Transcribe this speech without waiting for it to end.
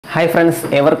Hi friends,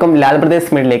 everyone Lal Brothers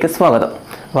Media സ്വാഗതം.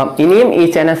 അപ്പം ഇനിയും ഈ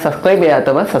ചാനൽ സബ്സ്ക്രൈബ്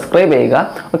ചെയ്യാത്തവർ സബ്സ്ക്രൈബ് ചെയ്യുക.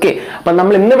 ഓക്കെ, അപ്പം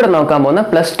നമ്മൾ ഇന്ന് ഇവിടെ നോക്കാൻ പോകുന്ന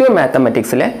 +2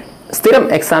 മാത്തമാറ്റിക്സിലെ സ്ഥിരം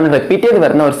എക്സാമിൽ റിപ്പീറ്റ് ചെയ്ത്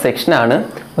വരുന്ന ഒരു സെക്ഷനാണ്.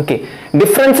 ഓക്കെ,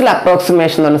 ഡിഫറൻഷ്യൽ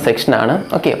അപ്രോക്സിമേഷൻ എന്ന് പറഞ്ഞ സെക്ഷനാണ്.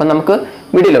 ഓക്കെ, അപ്പം നമുക്ക്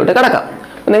വീഡിയോയിലോട്ട് കിടക്കാം.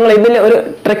 നിങ്ങൾ ഇതിൽ ഒരു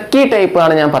ട്രിക്കി ടൈപ്പ്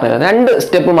ആണ് ഞാൻ പറഞ്ഞത്. 2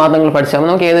 സ്റ്റെപ്പ് മാത്രം നിങ്ങൾ പഠിച്ചാൽ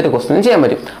നമുക്ക് ഏതൊരു ക്വസ്റ്റ്യനും ചെയ്യാൻ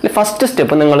പറ്റും. ഫസ്റ്റ്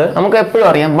സ്റ്റെപ്പ് നമുക്ക് എപ്പോഴും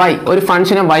അറിയാം y ഒരു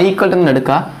ഫംഗ്ഷനെ y = എന്ന്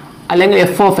എടുക്കുക, അല്ലെങ്കിൽ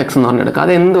എഫ് ഓഫ് എക്സ് എന്ന് പറഞ്ഞെടുക്കുക.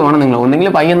 അത് എന്തുവാണ് നിങ്ങൾ ഒന്നെങ്കിൽ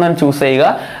y എന്നാണ് ചൂസ് ചെയ്യുക,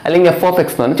 അല്ലെങ്കിൽ എഫ് ഓഫ്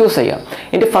എക്സ് എന്നാണ് ചൂസ് ചെയ്യുക.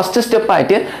 ഇതിൻ്റെ ഫസ്റ്റ്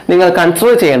സ്റ്റെപ്പായിട്ട് നിങ്ങൾ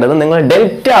കൺസിഡർ ചെയ്യേണ്ടത് നിങ്ങൾ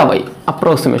delta Y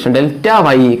approximation delta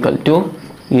Y =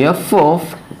 F of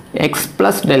X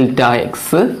plus delta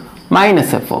X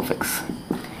minus F of X.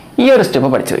 ഈ ഒരു സ്റ്റെപ്പ്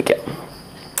പഠിച്ചു വയ്ക്കുക.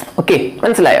 ഓക്കെ,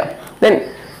 മനസ്സിലായോ? ദെൻ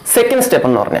സെക്കൻഡ് സ്റ്റെപ്പ്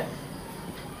എന്ന് പറഞ്ഞാൽ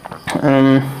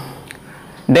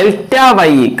delta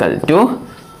Y =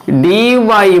 dy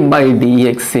by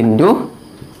dx into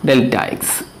delta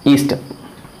X. ഈ സ്റ്റെപ്പ്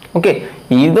ഓക്കെ,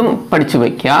 ഇതും പഠിച്ചു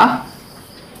വയ്ക്കുക,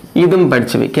 ഇതും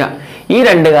പഠിച്ചു വയ്ക്കുക. ഈ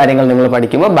 2 കാര്യങ്ങൾ നിങ്ങൾ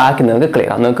പഠിക്കുമ്പോൾ ബാക്കി നിങ്ങൾക്ക്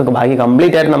ക്ലിയർ ആണ്. നിങ്ങൾക്ക് ബാക്കി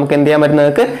കംപ്ലീറ്റ് ആയിട്ട് നമുക്ക് എന്ത് ചെയ്യാൻ പറ്റും,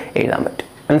 നിങ്ങൾക്ക് എഴുതാൻ പറ്റും.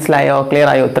 മനസ്സിലായോ? ക്ലിയർ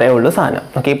ആയോ? ഇത്രയേ ഉള്ളൂ സാധനം.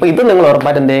 ഓക്കെ, ഇപ്പോൾ ഇത് നിങ്ങൾ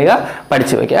ഉറപ്പായിട്ട് എന്ത് ചെയ്യുക,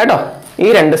 പഠിച്ചു വയ്ക്കുക കേട്ടോ. ഈ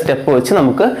 2 സ്റ്റെപ്പ് വെച്ച്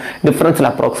നമുക്ക് ഡിഫറൻഷ്യൽ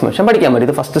അപ്രോക്സിമേഷൻ പഠിക്കാൻ പറ്റും.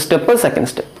 ഇത് first step, second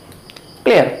step.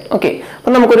 Clear? Okay,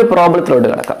 അപ്പം നമുക്കൊരു പ്രോബ്ലത്തിലോട്ട്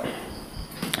കിടക്കാം.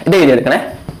 ഇത് എഴുതിയെടുക്കണേ.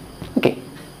 ഓക്കെ,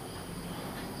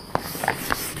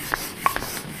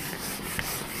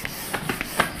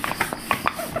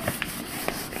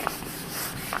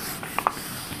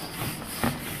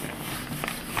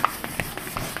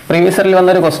 പ്രീവിയസ് ഇയറിൽ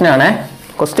വന്നൊരു ക്വസ്റ്റ്യൻ ആണ്.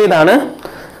 ക്വസ്റ്റ്യൻ ഇതാണ്: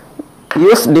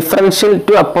 use differential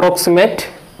to approximate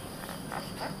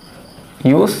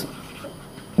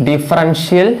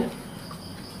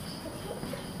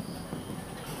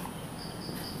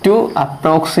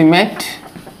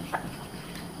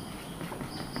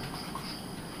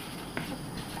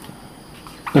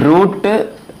root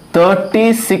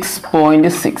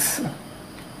 36.6.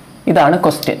 ഇതാണ്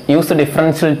question. Use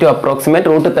differential to approximate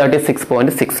root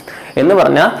 36.6 എന്ന്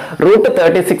പറഞ്ഞാൽ റൂട്ട്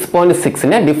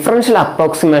 36.6നെ ഡിഫറൻഷ്യൽ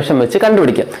അപ്രോക്സിമേഷൻ വെച്ച്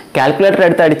കണ്ടുപിടിക്കുക. കാൽക്കുലേറ്റർ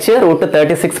എടുത്ത് അടിച്ച് റൂട്ട്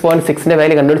 36.6ന്റെ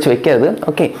വാല്യൂ കണ്ടുപിടിച്ച് വെക്കരുത്.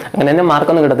 ഓക്കെ, അങ്ങനെ തന്നെ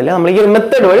മാർക്കൊന്നും കിട്ടത്തില്ല. നമ്മൾ ഈ ഒരു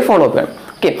മെത്തേഡ് വഴി ഫോളോ അപ്പ് ചെയ്യണം.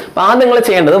 ഓക്കെ, അപ്പോൾ ആദ്യം നിങ്ങൾ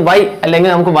ചെയ്യേണ്ടത് y, അല്ലെങ്കിൽ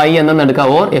നമുക്ക് y എന്നെന്ന് എടുക്കാം,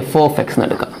 ഓർ എഫ് ഓഫ് എക്സ് എന്ന്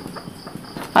എടുക്കാം.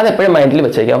 അതെപ്പോഴും മൈൻഡിൽ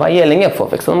വെച്ചേക്കുക, y അല്ലെങ്കിൽ എഫ്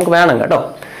ഓഫ് എക്സ് നമുക്ക് വേണം കേട്ടോ.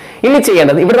 ഇനി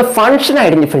ചെയ്യേണ്ടത് ഇവിടുത്തെ ഫംഗ്ഷൻ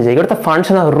ഐഡന്റിഫൈ ചെയ്യുക. ഇവിടുത്തെ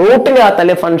ഫംഗ്ഷൻ റൂട്ടിന്റെ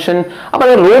അകത്തല്ലേ ഫംഗ്ഷൻ, അപ്പൊ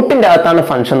അത് റൂട്ടിന്റെ അകത്താണ്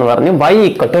ഫംഗ്ഷൻ എന്ന് പറഞ്ഞ് y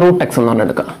 = റൂട്ട് എക്സ് എന്ന്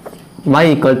പറഞ്ഞെടുക്കാം. y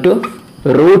 =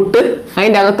 റൂട്ട്,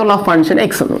 അതിന്റെ അകത്തുള്ള ഫംഗ്ഷൻ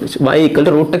എക്സ് എന്ന് വിളിച്ചു. y =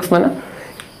 റൂട്ട് എക്സ് എന്ന് പറഞ്ഞാൽ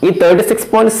ഈ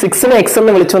 36.6നെ എക്സ്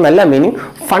എന്ന് വിളിച്ചു എന്നല്ല മീനിങ്,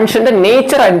 ഫംഗ്ഷന്റെ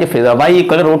നേച്ചർ ഐഡന്റിഫൈ ചെയ്താൽ y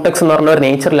 = റൂട്ട് എക്സ് എന്ന് പറഞ്ഞ ഒരു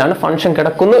നേച്ചറിലാണ് ഫംഗ്ഷൻ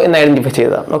കിടക്കുന്നു എന്ന് ഐഡന്റിഫൈ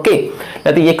ചെയ്തതാണ്. ഓക്കെ,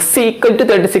 അത് x =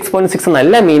 36.6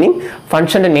 എന്നല്ല മീനിങ്,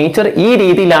 ഫംഗ്ഷന്റെ നേച്ചർ ഈ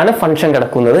രീതിയിലാണ് ഫംഗ്ഷൻ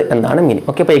കിടക്കുന്നത് എന്നാണ് മീനിങ്.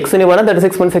 ഓക്കെ, അപ്പോൾ എക്സിന് വേണം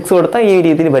 36.6 കൊടുത്താൽ ഈ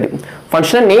രീതിയിൽ വരും.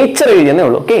 ഫംഗ്ഷന്റെ നേച്ചർ എഴുതിയെന്നേ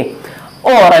ഉള്ളൂ. ഓക്കെ,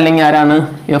 ഓർ അല്ലെങ്കിൽ ആരാണ്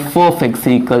F of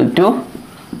X =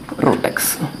 root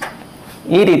X.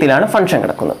 ഈ രീതിയിലാണ് ഫംഗ്ഷൻ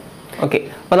കിടക്കുന്നത്. ഓക്കെ,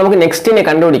 അപ്പോൾ നമുക്ക് നെക്സ്റ്റിനെ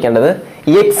കണ്ടുപിടിക്കേണ്ടത്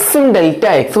എക്സും ഡെൽറ്റ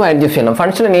എക്സും ഐഡന്റിഫൈ ചെയ്യണം.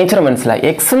 ഫംഗ്ഷന്റെ നേച്ചർ മനസ്സിലായി.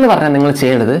 എക്സ് എന്ന് പറഞ്ഞാൽ നിങ്ങൾ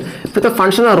ചെയ്യേണ്ടത് ഇപ്പോഴത്തെ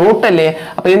ഫംഗ്ഷൻ റൂട്ട് അല്ലേ,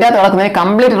 അപ്പോൾ ഇതിൻ്റെ അകത്ത് നടക്കുന്ന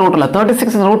കംപ്ലീറ്റ് റൂട്ടല്ല,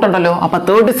 36 റൂട്ട് ഉണ്ടല്ലോ, അപ്പോൾ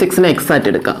 36നെ എക്സ് ആയിട്ട്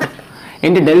എടുക്കാം.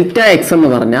 എൻ്റെ ഡെൽറ്റ എക്സ് എന്ന്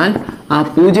പറഞ്ഞാൽ ആ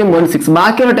 0.6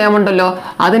 ബാക്കിയുള്ള ടേം ഉണ്ടല്ലോ,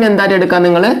 അതിനെന്തായിട്ട് എടുക്കാം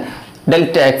നിങ്ങൾ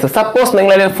ഡെൽറ്റ എക്സ്. സപ്പോസ്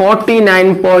നിങ്ങൾ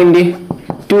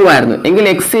 49.2 ആയിരുന്നു എങ്കിൽ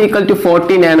എക്സ് =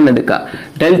 49 എന്ന് എടുക്കുക,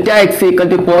 ഡെൽറ്റ എക്സ് =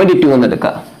 0.2 എന്ന്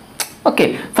എടുക്കുക. ഓക്കെ,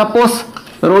 സപ്പോസ്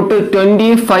റൂട്ട്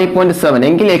 25.7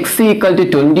 എങ്കിൽ എക്സ് =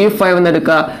 25 എന്ന്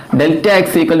എടുക്കുക, ഡെൽറ്റ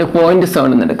എക്സ് =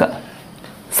 0.7 എന്ന് എടുക്കുക.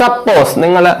 സപ്പോസ്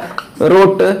നിങ്ങൾ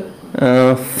റൂട്ട്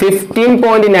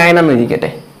 15.9 എന്ന് ഇരിക്കട്ടെ,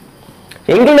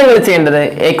 എങ്കിൽ നിങ്ങൾ ചെയ്യേണ്ടത്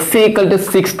എക്സ് =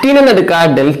 16 എന്ന് എടുക്കുക,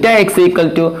 ഡെൽറ്റ എക്സ് =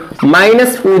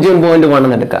 -0.1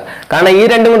 എന്ന് എടുക്കുക. കാരണം ഈ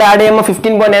രണ്ടും കൂടെ ആഡ് ചെയ്യുമ്പോൾ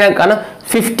 15.9, കാരണം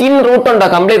 15 റൂട്ട് ഉണ്ടോ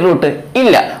കംപ്ലീറ്റ് റൂട്ട്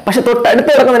ഇല്ല, പക്ഷെ തൊട്ടടുത്ത്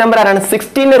കിടക്കുന്ന നമ്പർ ആരാണ്,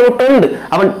 16 റൂട്ട് ഉണ്ട്.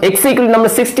 അപ്പം എക്സ് = നമ്മൾ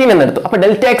 16 എന്ന് എടുത്തു, അപ്പോൾ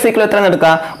ഡെൽറ്റ എക്സ് = എത്ര എന്ന്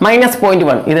എടുക്കുക,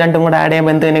 -0.1. ഇത് രണ്ടും കൂടെ ആഡ്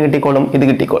ചെയ്യുമ്പോൾ എന്ത് തന്നെ കിട്ടിക്കോളും, ഇത്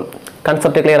കിട്ടിക്കോളും.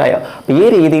 കൺസെപ്റ്റ് ക്ലിയർ ആയോ? അപ്പോൾ ഈ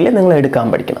രീതിയിൽ നിങ്ങൾ എടുക്കാൻ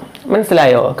പഠിക്കണം.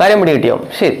 മനസ്സിലായോ? കാര്യം പിടി കിട്ടിയോ?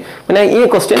 ശരി, പിന്നെ ഈ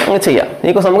ക്വസ്റ്റ്യൻ അങ്ങ് ചെയ്യാം. ഈ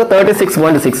ക്വസ്റ്റ്യൻ നമുക്ക്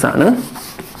 36.6 ആണ്.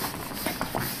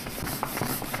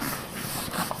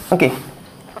 ഓക്കെ,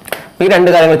 ഈ 2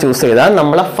 കാര്യങ്ങൾ ചൂസ് ചെയ്താൽ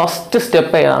നമ്മളെ ഫസ്റ്റ്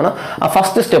സ്റ്റെപ്പ് ഏതാണ്, ആ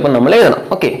ഫസ്റ്റ് സ്റ്റെപ്പ് നമ്മൾ എഴുതണം.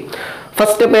 ഓക്കെ,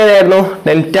 ഫസ്റ്റ് സ്റ്റെപ്പ് ഏതായിരുന്നു?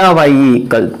 Delta Y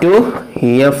 =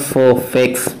 F of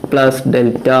X plus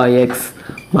delta X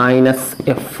minus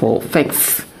F of X.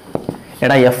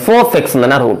 എടാ, എഫ് ഓഫ് എക്സ് എന്ന്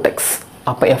പറഞ്ഞാൽ റൂട്ട് എക്സ്,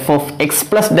 അപ്പൊ F of X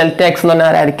plus delta X എന്ന്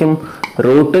പറഞ്ഞാൽ ആരായിരിക്കും,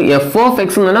 റൂട്ട് എഫ് ഓഫ്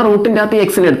എക്സ് എന്ന് പറഞ്ഞാൽ റൂട്ടിന്റെ അകത്ത്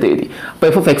എക്സിന് എടുത്ത് എഴുതി. അപ്പൊ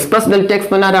F of X plus delta X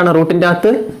എന്ന് പറഞ്ഞാൽ ആരാണ്, റൂട്ടിന്റെ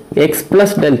അകത്ത് X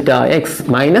plus delta X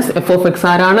minus F of X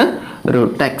ആരാണ്,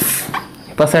 റൂട്ട് എക്സ്.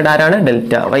 ഇപ്പൊ സൈഡ് ആരാണ്,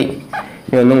 ഡെൽറ്റ വൈ.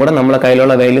 ഇനി ഒന്നും കൂടെ നമ്മളെ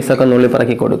കയ്യിലുള്ള വാല്യൂസ് ഒക്കെ നുള്ളി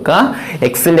പറക്കി കൊടുക്കുക.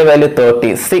 എക്സിന്റെ വാല്യൂ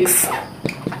 36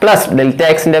 പ്ലസ് ഡെൽറ്റ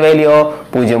എക്സിന്റെ വാല്യൂ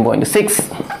 0.6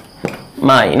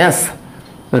 minus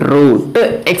root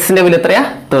x ന്റെ വാല്യൂ എത്രയാ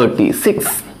 36.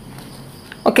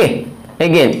 Okay,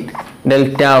 again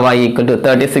delta y equal to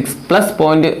 36 plus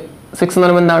 0.6 എന്ന്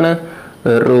പറയുമ്പോൾ എന്താണ്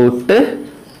root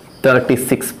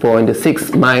 36.6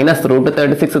 minus root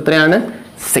 36 എത്രയാണ്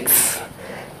 6.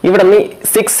 ഇവിടെ നിന്ന്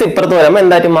 6 ഇപ്പുറത്ത് വരുമ്പോൾ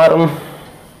എന്തായിട്ട് മാറും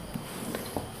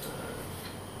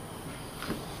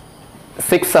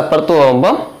 6 അപ്പുറത്ത്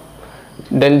പോകുമ്പോൾ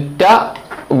delta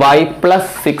y plus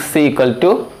 6 equal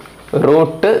to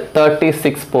root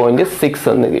 36.6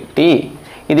 എന്ന് കിട്ടി.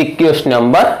 ഇത് ഇക്വേഷൻ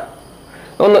നമ്പർ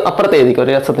ഒന്ന് അപ്പുറത്ത് എഴുതിക്കോ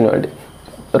ഒരു രസത്തിന് വേണ്ടി.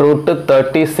 root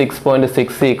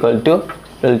 36.6 equal to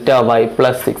delta y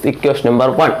plus 6 equation number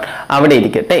 1 അവിടെ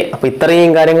ഇരിക്കട്ടെ. അപ്പോൾ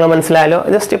ഇത്രയും കാര്യങ്ങൾ മനസ്സിലായല്ലോ.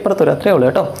 ജസ്റ്റ് ഇപ്പുറത്ത് ഒരു അത്രയേ ഉള്ളൂ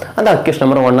കേട്ടോ. അതാ ഇക്വേഷൻ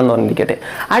നമ്പർ 1 എന്ന് പറഞ്ഞിരിക്കട്ടെ.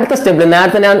 അടുത്ത സ്റ്റെപ്പിൽ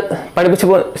നേരത്തെ ഞാൻ പഠിപ്പിച്ചു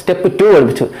സ്റ്റെപ്പ് 2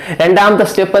 പഠിപ്പിച്ചു. രണ്ടാമത്തെ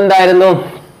സ്റ്റെപ്പ് എന്തായിരുന്നു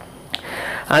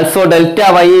also delta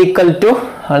y equal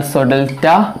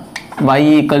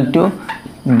to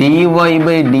dy by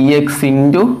dx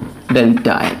into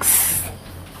delta x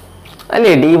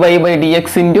അല്ലേ dy by dx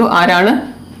into ആരാണ്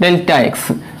delta x.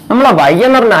 നമ്മൾ y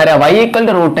എന്ന് പറഞ്ഞാൽ ആരാ y equal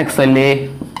to root x അല്ലേ.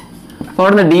 അപ്പോൾ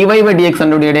അവിടെ dy by dx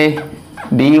കണ്ടുപിടിയുടെ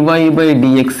dy by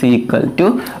dx equal to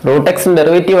root x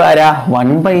derivative ആരാ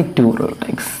 1/2 root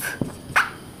x.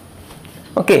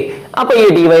 ഓക്കെ, അപ്പോൾ ഈ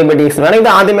dy by dx വേണം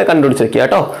ഇത് ആദ്യമേ കണ്ടുപിടിച്ച് വെക്കുക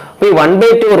കേട്ടോ. അപ്പോൾ ഈ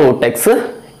 1/2 root x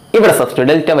ഇവിടെ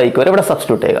സബ്സ്റ്റിറ്റ്യൂട്ട് ഡെൽറ്റ വൈക്ക് വരെ ഇവിടെ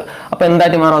സബ്സ്റ്റിറ്റ്യൂട്ട് ചെയ്യുക. അപ്പോൾ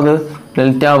എന്തായിട്ട് മാറും അത്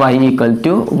delta Y equal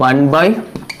to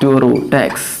 1/2 root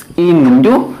x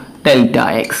into delta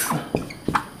X.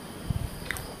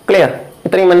 Clear?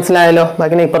 ഇത്രയും മനസ്സിലായല്ലോ.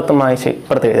 ബാക്കി ഇപ്പുറത്ത്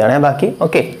എഴുതുകയാണേ ബാക്കി.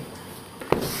 ഓക്കെ,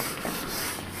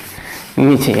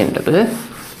 ഇനി ചെയ്യേണ്ടത്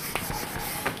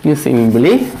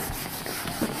സിംപിളി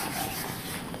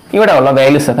ഇവിടെ ഉള്ള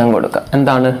വാല്യൂസ് ഒക്കെ കൊടുക്കുക.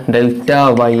 എന്താണ് delta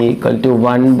Y equal to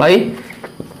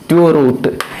 1/2 root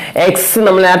x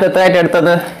നമ്മൾ നേരത്തെ എത്രയായിട്ട്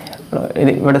എടുത്തത്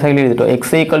ഇവിടെ സൈഡിൽ എഴുതിട്ടോ x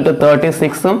equal to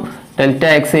 36ഉം delta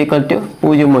X equal to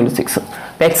 0.6.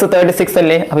 X 36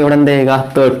 അല്ലേ. അപ്പോൾ ഇവിടെ എന്ത് ചെയ്യുക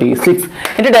 36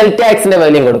 എന്നിട്ട് ഡെൽറ്റ എക്സിന്റെ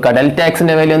വാല്യൂ കൊടുക്കുക. ഡെൽറ്റ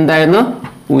എക്സിന്റെ വാല്യൂ എന്തായിരുന്നു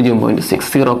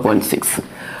 0.6.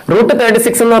 റൂട്ട്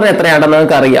 36 എന്ന് പറഞ്ഞാൽ എത്രയാണെന്ന്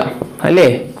നിങ്ങൾക്ക് അറിയാം അല്ലേ.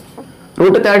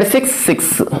 Root 36 6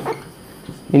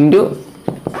 into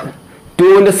 2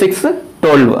 into 6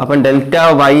 12. അപ്പം ഡെൽറ്റ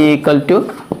വൈ ഈക്വൽ ടു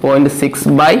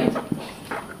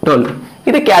 0.6/12.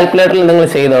 ഇത് കാൽക്കുലേറ്ററിൽ നിങ്ങൾ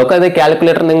ചെയ്ത് നോക്കുക. ഇത്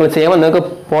കാൽക്കുലേറ്റർ നിങ്ങൾ ചെയ്യുമ്പോൾ നിങ്ങൾക്ക്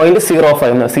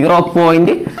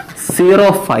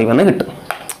 0.05 എന്ന് കിട്ടും.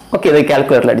 ഓക്കെ, ഇത്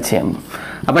കാൽക്കുലേറ്ററിൽ അടിച്ച് ചെയ്യാം.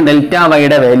 അപ്പം ഡെൽറ്റ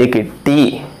വൈയുടെ വാല്യൂ കിട്ടി.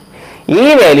 ഈ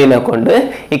വാല്യൂനെ കൊണ്ട്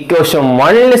ഇക്വേഷൻ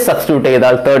 1 സബ്സ്റ്റിറ്റ്യൂട്ട്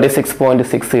ചെയ്താൽ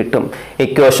 36.6 കിട്ടും.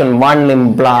 ഇക്വേഷൻ 1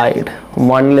 ഇംപ്ലൈഡ്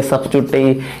 1 സബ്സ്റ്റിറ്റ്യൂട്ട്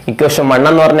ചെയ്യും. ഇക്വേഷൻ 1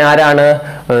 എന്ന് പറഞ്ഞാൽ ആരാണ്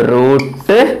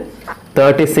റൂട്ട്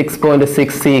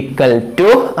 36.6 equal to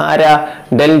ആരാ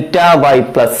ഡെൽറ്റ വൈ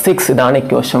പ്ലസ് 6. ഇതാണ്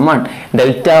ഇക്വേഷൻ 1.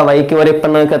 ഡെൽറ്റ വൈക്ക് വരെ ഇപ്പം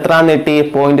നിങ്ങൾക്ക് എത്ര കിട്ടി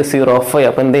 0.05.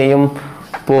 അപ്പം എന്ത് ചെയ്യും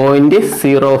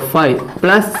 0.05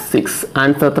 പ്ലസ് 6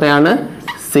 ആൻസർ എത്രയാണ്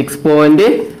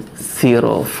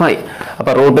 6.05.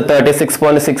 അപ്പോൾ റൂട്ട്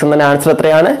 36.6 എന്ന ആൻസർ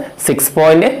എത്രയാണ്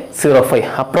 6.05.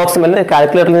 അപ്രോക്സിമേറ്റ്ലി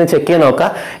കാൽക്കുലേറ്ററിൽ നിന്ന് ചെക്ക് ചെയ്ത് നോക്കുക.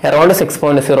 അറൗണ്ട്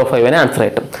 6.05 ആൻസർ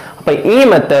കിട്ടും. അപ്പോൾ ഈ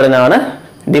മെത്തേഡിനാണ്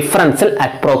ഡിഫറൻഷ്യൽ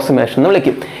അപ്രോക്സിമേഷൻ എന്ന്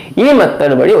വിളിക്കും. ഈ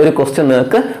മെത്തേഡ് വഴി ഒരു ക്വസ്റ്റ്യൻ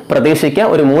നിങ്ങൾക്ക് പ്രതീക്ഷിക്കാം.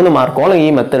 ഒരു 3 മാർക്കോളം ഈ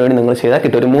മെത്തേഡ് വഴി നിങ്ങൾ ചെയ്താൽ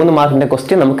കിട്ടും. ഒരു 3 മാർക്കിന്റെ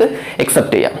ക്വസ്റ്റ്യൻ നമുക്ക്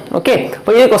എക്സെപ്റ്റ് ചെയ്യാം. ഓക്കെ,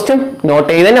 അപ്പോൾ ഈ ക്വസ്റ്റ്യൻ നോട്ട്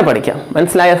ചെയ്ത് തന്നെ പഠിക്കാം.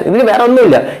 മനസ്സിലായോ? ഇതിൽ വേറെ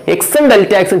ഒന്നുമില്ല. എക്സും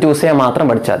ഡെൽറ്റ എക്സും ചൂസ് ചെയ്യാൻ മാത്രം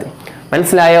പഠിച്ചാൽ മതി.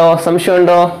 മനസ്സിലായോ?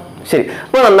 സംശയമുണ്ടോ? ശരി,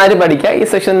 അപ്പോൾ നന്നായിട്ട് പഠിക്കുക. ഈ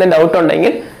സെഷനിൽ ഡൗട്ട്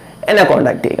ഉണ്ടെങ്കിൽ എന്നെ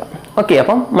കോൺടാക്ട് ചെയ്യുക. ഓക്കെ,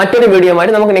 അപ്പം മറ്റൊരു വീഡിയോ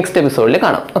ആയിട്ട് നമുക്ക് നെക്സ്റ്റ് എപ്പിസോഡിൽ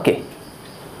കാണാം. Okay.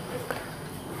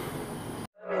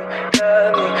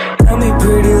 Tell me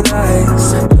pretty lies,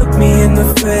 look me in the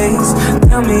face,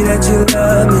 tell me that you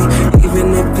love me, even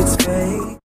if it's fake.